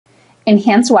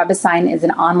Enhanced Web Assign is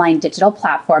an online digital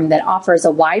platform that offers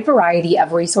a wide variety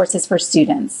of resources for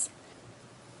students.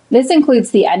 This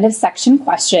includes the end-of-section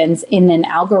questions in an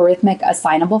algorithmic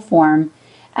assignable form,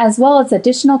 as well as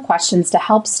additional questions to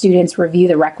help students review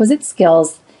the requisite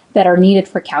skills that are needed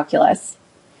for calculus.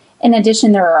 In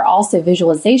addition, there are also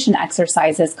visualization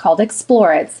exercises called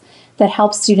Explorits that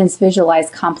help students visualize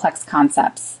complex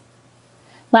concepts.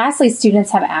 Lastly,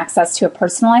 students have access to a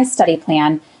personalized study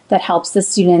plan that helps the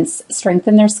students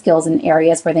strengthen their skills in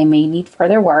areas where they may need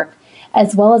further work,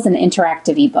 as well as an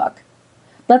interactive ebook.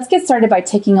 Let's get started by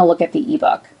taking a look at the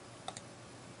ebook.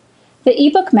 The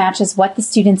ebook matches what the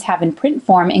students have in print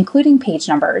form, including page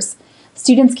numbers.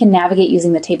 Students can navigate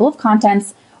using the table of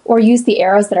contents or use the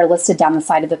arrows that are listed down the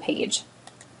side of the page.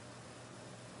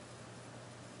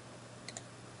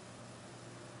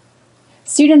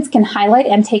 Students can highlight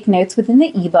and take notes within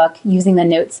the ebook using the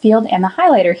notes field and the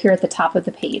highlighter here at the top of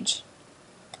the page.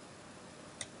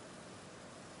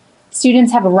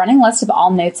 Students have a running list of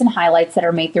all notes and highlights that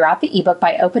are made throughout the ebook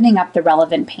by opening up the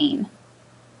relevant pane.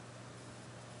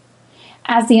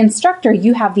 As the instructor,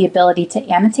 you have the ability to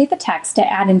annotate the text to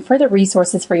add in further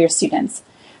resources for your students.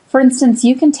 For instance,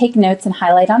 you can take notes and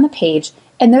highlight on the page,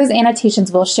 and those annotations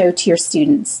will show to your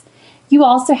students. You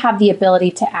also have the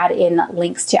ability to add in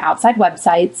links to outside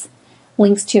websites,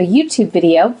 links to a YouTube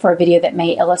video for a video that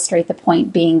may illustrate the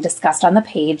point being discussed on the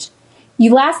page.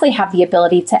 You lastly have the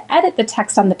ability to edit the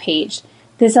text on the page.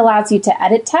 This allows you to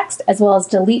edit text as well as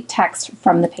delete text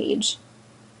from the page.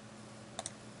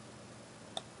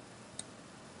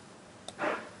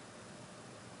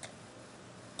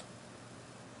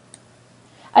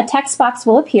 A text box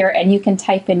will appear and you can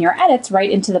type in your edits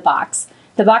right into the box.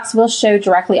 The box will show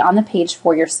directly on the page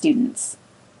for your students.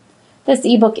 This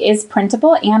ebook is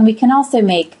printable, and we can also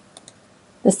make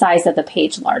the size of the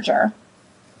page larger.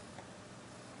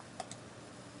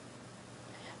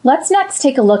 Let's next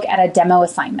take a look at a demo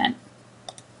assignment.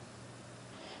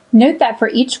 Note that for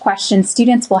each question,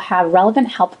 students will have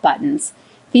relevant help buttons.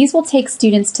 These will take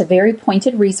students to very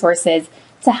pointed resources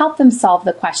to help them solve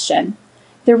the question.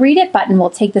 The Read It button will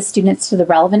take the students to the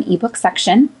relevant ebook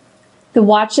section. The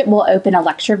Watch It will open a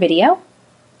lecture video.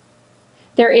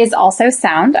 There is also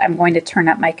sound. I'm going to turn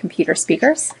up my computer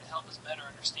speakers. To help us better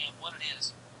understand what it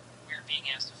is we're being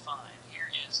asked to find, here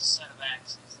is a set of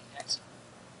axes, the X.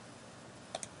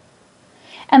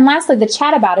 And lastly, the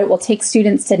chat about it will take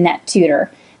students to NetTutor.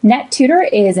 NetTutor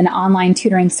is an online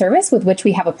tutoring service with which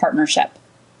we have a partnership.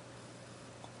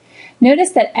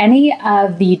 Notice that any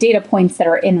of the data points that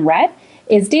are in red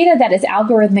is data that is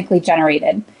algorithmically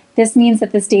generated. This means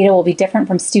that this data will be different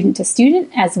from student to student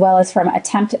as well as from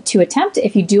attempt to attempt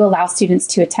if you do allow students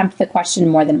to attempt the question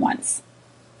more than once.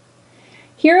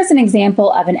 Here is an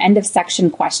example of an end of section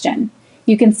question.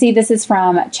 You can see this is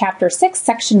from Chapter 6,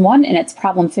 Section 1, and it's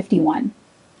problem 51.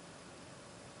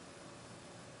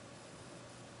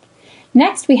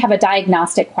 Next, we have a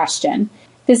diagnostic question.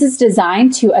 This is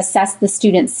designed to assess the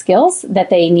student's skills that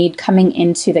they need coming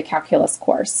into the calculus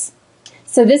course.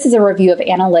 So this is a review of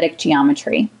analytic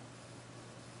geometry.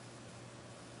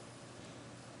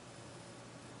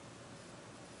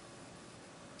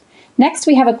 Next,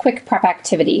 we have a quick prep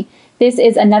activity. This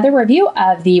is another review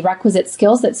of the requisite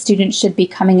skills that students should be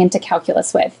coming into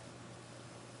calculus with.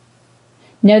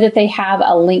 Know that they have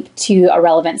a link to a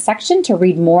relevant section to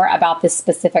read more about this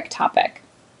specific topic.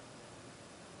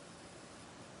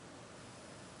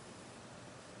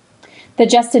 The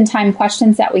just-in-time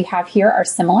questions that we have here are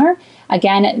similar.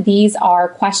 Again, these are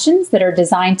questions that are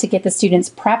designed to get the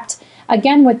students prepped,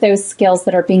 again, with those skills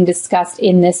that are being discussed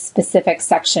in this specific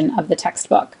section of the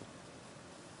textbook.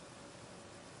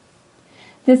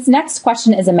 This next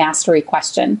question is a mastery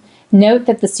question. Note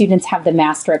that the students have the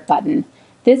Master It button.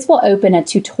 This will open a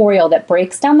tutorial that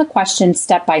breaks down the question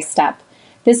step by step.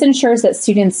 This ensures that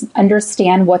students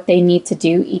understand what they need to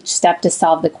do each step to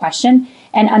solve the question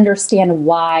and understand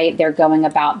why they're going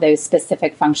about those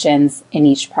specific functions in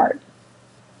each part.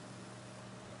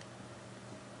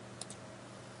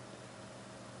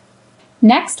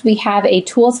 Next, we have a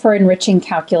Tools for Enriching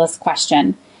Calculus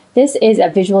question. This is a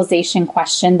visualization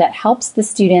question that helps the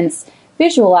students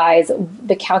visualize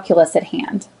the calculus at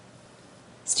hand.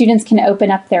 Students can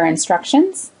open up their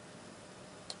instructions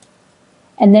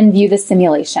and then view the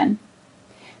simulation.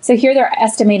 So here they're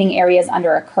estimating areas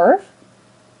under a curve.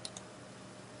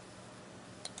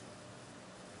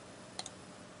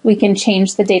 We can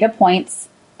change the data points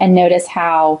and notice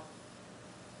how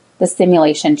the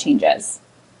simulation changes.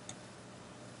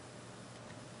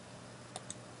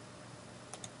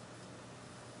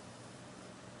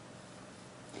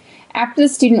 After the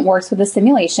student works with the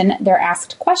simulation, they're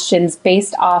asked questions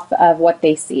based off of what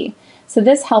they see. So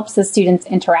this helps the students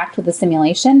interact with the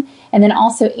simulation and then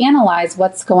also analyze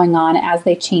what's going on as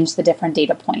they change the different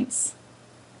data points.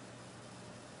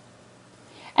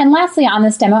 And lastly, on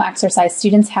this demo exercise,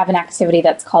 students have an activity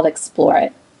that's called Explore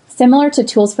It. Similar to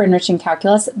Tools for Enriching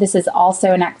Calculus, this is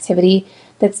also an activity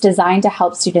that's designed to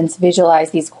help students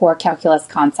visualize these core calculus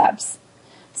concepts.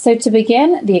 So to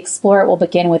begin, the Explore It will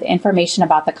begin with information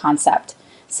about the concept.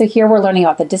 So here we're learning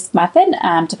about the disk method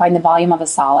to find the volume of a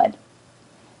solid.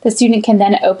 The student can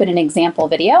then open an example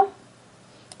video.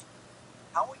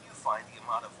 How will you find the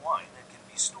amount of wine that can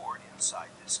be stored inside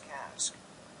this cask?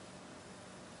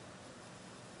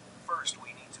 First, we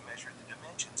need to measure the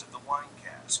dimensions of the wine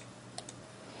cask.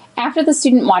 After the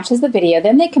student watches the video,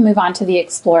 then they can move on to the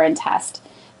Explore and Test.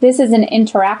 This is an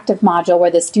interactive module where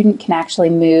the student can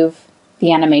actually move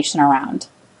the animation around.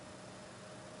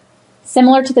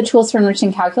 Similar to the Tools for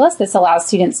Enriching Calculus, this allows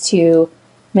students to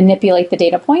manipulate the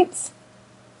data points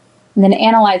and then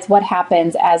analyze what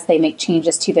happens as they make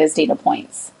changes to those data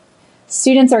points.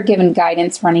 Students are given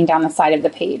guidance running down the side of the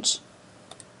page.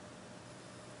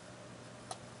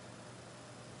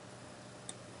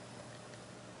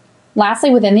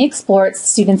 Lastly, within the Explore,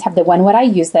 students have the When Would I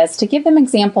Use This to give them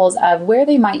examples of where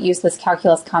they might use this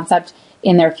calculus concept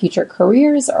in their future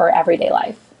careers or everyday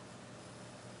life.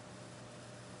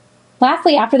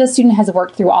 Lastly, after the student has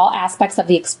worked through all aspects of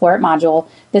the Explore It module,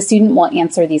 the student will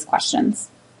answer these questions.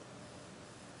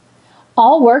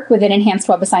 All work within Enhanced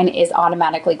Web Assign is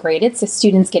automatically graded, so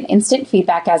students get instant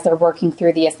feedback as they're working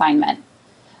through the assignment.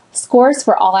 Scores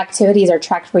for all activities are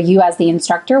tracked for you as the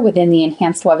instructor within the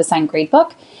Enhanced Web Assign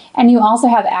gradebook, and you also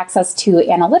have access to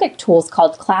analytic tools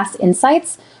called Class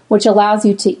Insights, which allows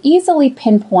you to easily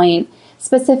pinpoint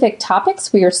specific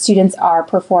topics where your students are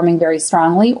performing very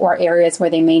strongly or areas where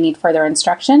they may need further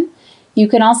instruction. You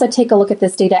can also take a look at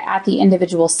this data at the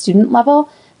individual student level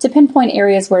to pinpoint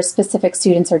areas where specific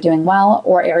students are doing well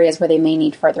or areas where they may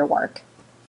need further work.